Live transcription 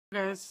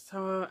Guys,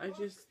 so I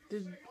just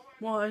did,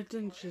 well, I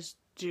didn't just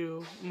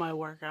do my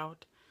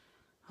workout.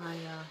 I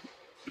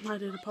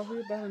did it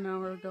probably about an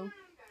hour ago.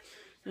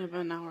 Yeah,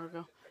 about an hour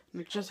ago.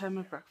 And I just had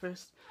my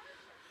breakfast.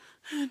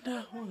 And,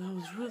 well, that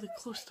was really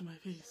close to my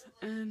face.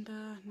 And,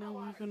 now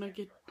we're gonna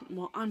get,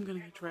 well, I'm gonna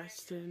get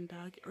dressed and,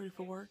 get ready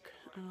for work.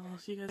 I'll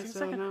see you guys in a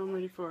second. Now I'm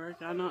ready for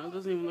work. I know it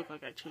doesn't even look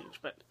like I changed,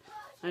 but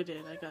I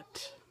did. I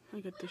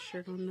got this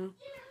shirt on now.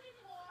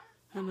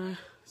 And,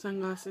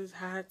 sunglasses,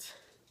 hat,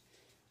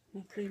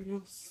 nothing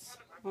else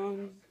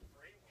on.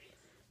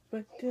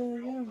 But, yeah,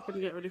 I'm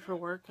gonna get ready for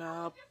work.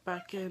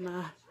 Back in,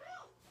 a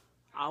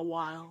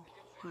while,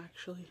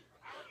 actually.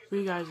 For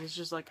you guys, it's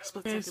just like a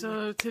split second. Okay,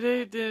 so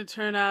today didn't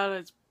turn out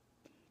as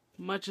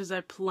much as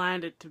I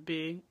planned it to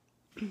be.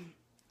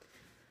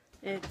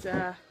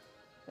 Well,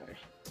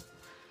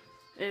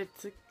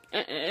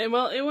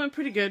 it went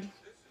pretty good.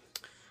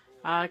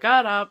 I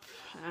got up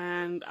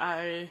and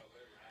I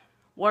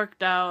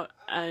worked out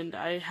and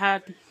I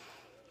had,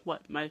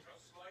 my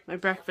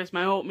breakfast,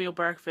 my oatmeal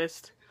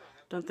breakfast.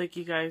 Don't think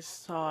you guys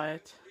saw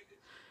it.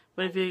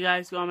 But if you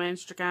guys go on my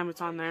Instagram,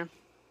 it's on there.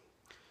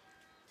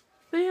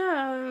 But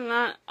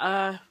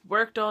yeah,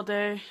 worked all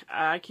day.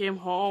 I came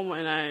home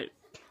and I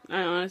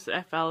honestly,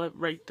 I fell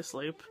right to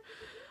sleep.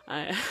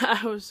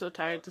 I was so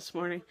tired this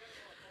morning.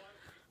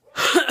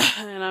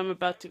 And I'm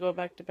about to go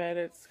back to bed.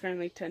 It's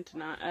currently 10 to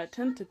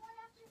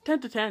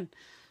 10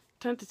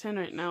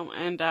 right now.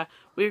 And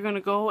we're going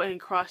to go and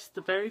cross the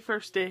very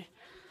first day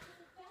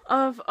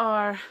of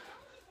our,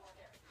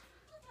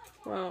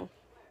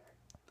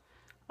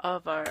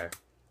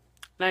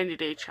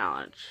 90-day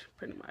challenge,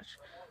 pretty much.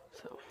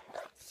 So,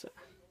 let's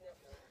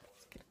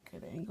get a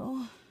good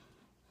angle.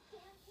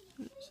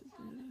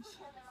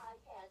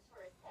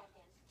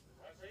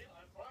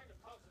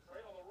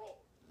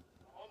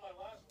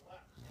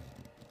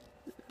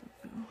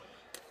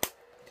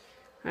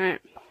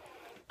 Alright,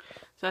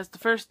 so that's the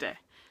first day.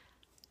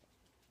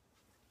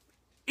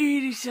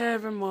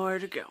 87 more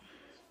to go.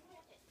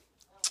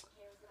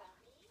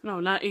 No,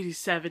 not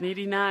 87,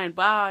 89.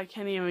 Wow, I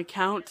can't even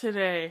count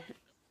today.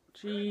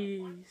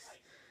 Jeez.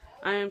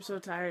 I am so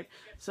tired.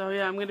 So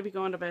yeah, I'm going to be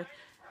going to bed.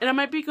 And I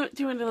might be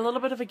doing a little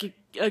bit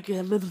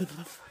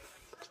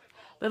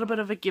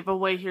of a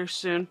giveaway here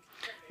soon.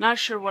 Not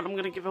sure what I'm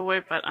going to give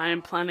away, but I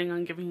am planning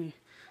on giving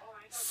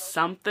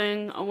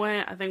something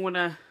away. I think I'm going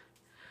to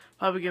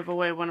probably give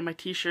away one of my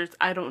t-shirts.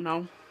 I don't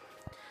know.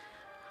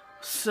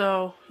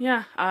 So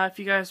yeah, if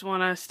you guys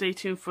want to stay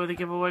tuned for the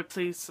giveaway,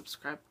 please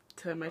subscribe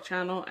to my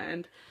channel,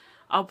 and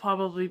I'll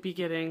probably be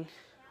getting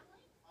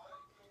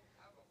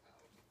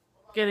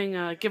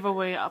a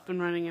giveaway up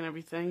and running and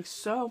everything.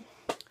 So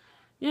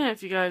yeah,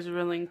 if you guys are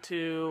willing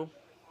to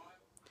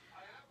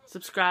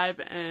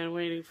subscribe and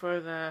waiting for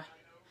the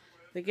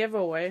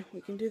giveaway, we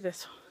can do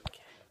this.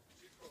 Okay.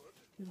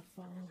 I'm gonna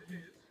follow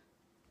him.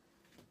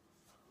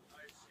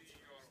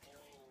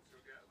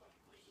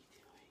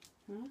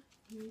 Huh? What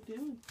are you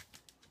doing?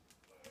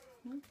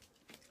 Huh?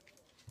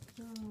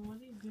 Oh, what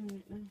are you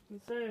doing right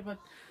now?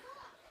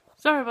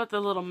 Sorry about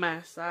the little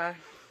mess. I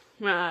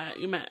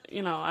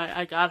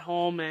got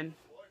home and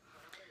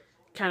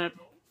kind of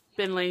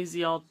been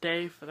lazy all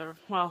day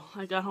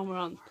I got home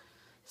around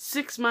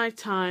 6 my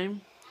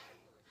time.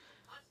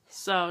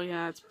 So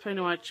yeah, it's pretty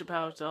much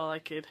about all I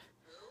could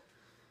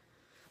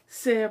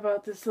say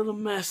about this little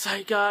mess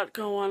I got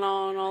going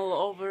on all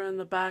over in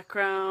the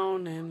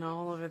background and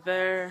all over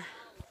there.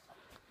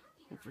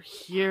 Over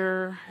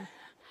here.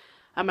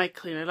 I might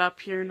clean it up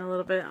here in a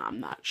little bit.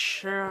 I'm not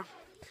sure.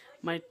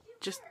 Might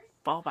just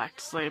fall back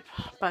to sleep.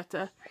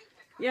 But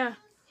yeah.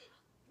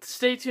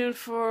 Stay tuned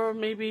for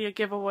maybe a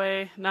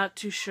giveaway. Not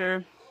too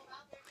sure.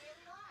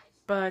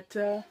 But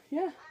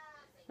yeah.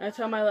 That's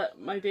how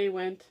my day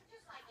went.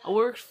 I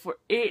worked for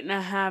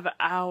 8.5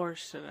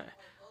 hours today.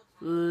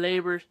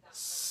 Labor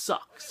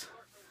sucks.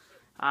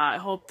 I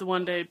hope that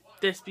one day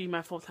this be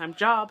my full-time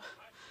job.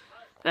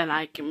 Then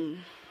I can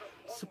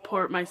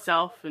support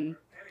myself and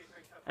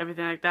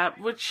everything like that.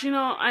 Which,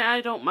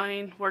 I don't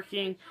mind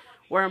working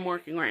where I'm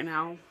working right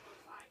now.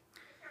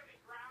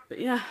 But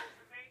yeah.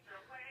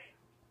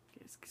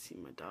 You guys can see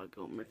my dog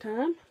one more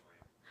time.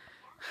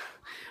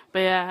 But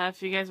yeah,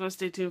 if you guys want to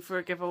stay tuned for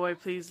a giveaway,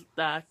 please,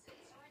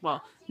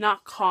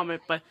 not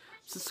comment, but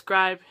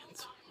subscribe.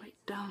 It's right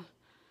down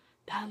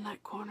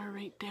that corner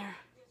right there.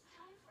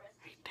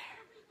 Right there.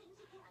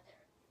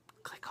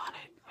 Click on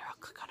it. Here, I'll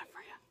click on it for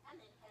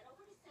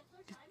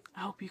you. I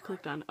hope you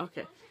clicked on it.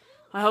 Okay.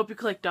 I hope you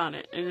clicked on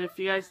it. And if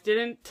you guys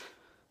didn't,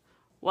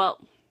 well,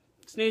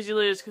 snooze you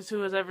lose, because who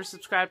has ever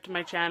subscribed to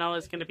my channel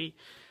is going to be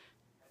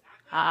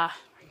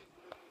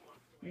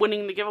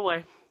winning the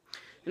giveaway.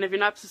 And if you're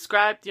not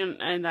subscribed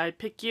and I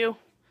pick you,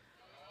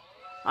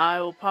 I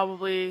will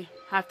probably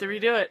have to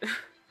redo it.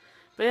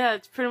 But yeah,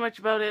 it's pretty much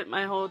about it,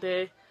 my whole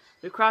day.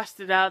 We crossed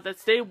it out.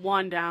 That's day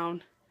 1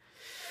 down.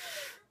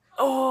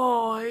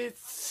 Oh,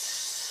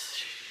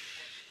 this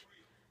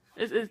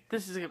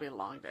is going to be a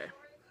long day.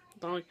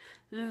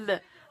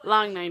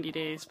 Long 90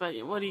 days, but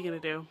what are you going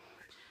to do?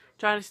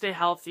 Trying to stay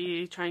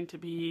healthy, trying to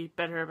be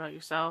better about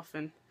yourself,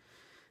 and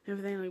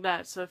everything like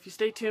that. So if you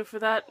stay tuned for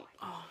that,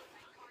 oh,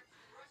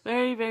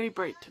 very, very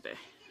bright today.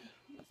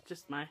 It's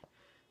just my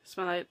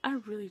light. I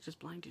really just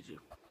blinded you.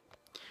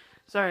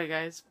 Sorry,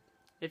 guys.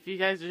 If you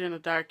guys are in the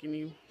dark and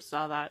you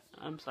saw that,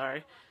 I'm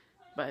sorry.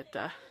 But,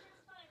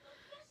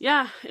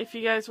 yeah, if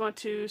you guys want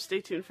to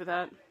stay tuned for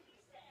that,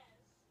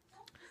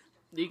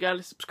 you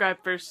gotta subscribe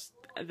first,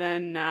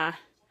 then,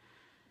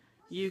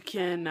 you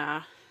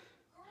can,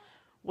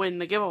 win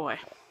the giveaway.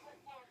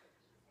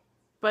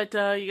 But,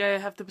 you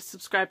guys have to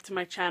subscribe to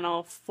my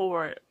channel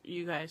for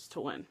you guys to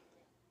win.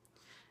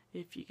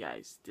 If you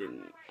guys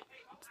didn't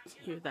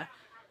hear that.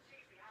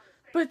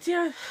 But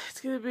yeah, it's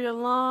going to be a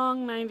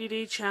long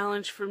 90-day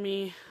challenge for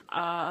me.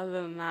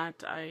 Other than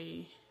that,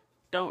 I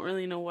don't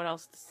really know what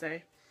else to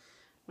say.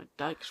 My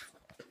dog's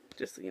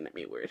just looking at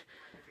me weird.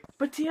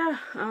 But yeah,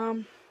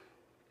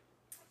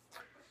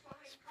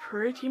 it's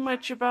pretty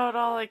much about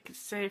all I could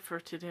say for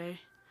today.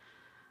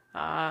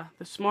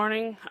 This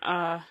morning,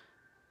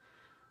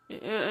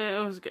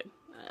 it was good.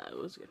 It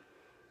was good.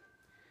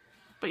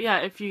 But yeah,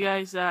 if you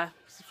guys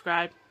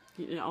subscribe,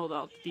 you know, all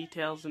the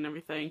details and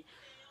everything,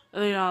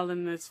 they're all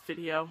in this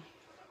video.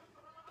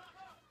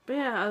 But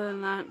yeah, other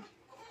than that,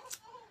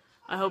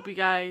 I hope you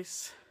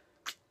guys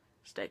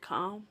stay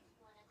calm.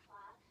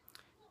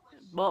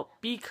 Well,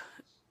 be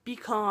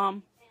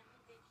calm.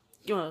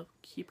 You know,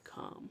 keep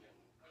calm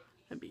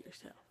and be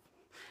yourself.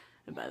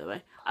 And by the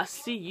way, I'll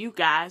see you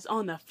guys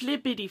on the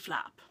flippity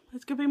flop.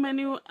 That's gonna be my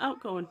new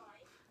outgoing.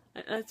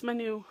 That's my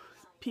new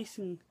piece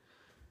and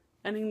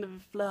ending the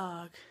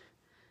vlog.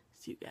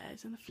 See you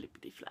guys on the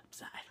flippity flop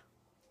side.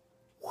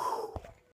 Woo.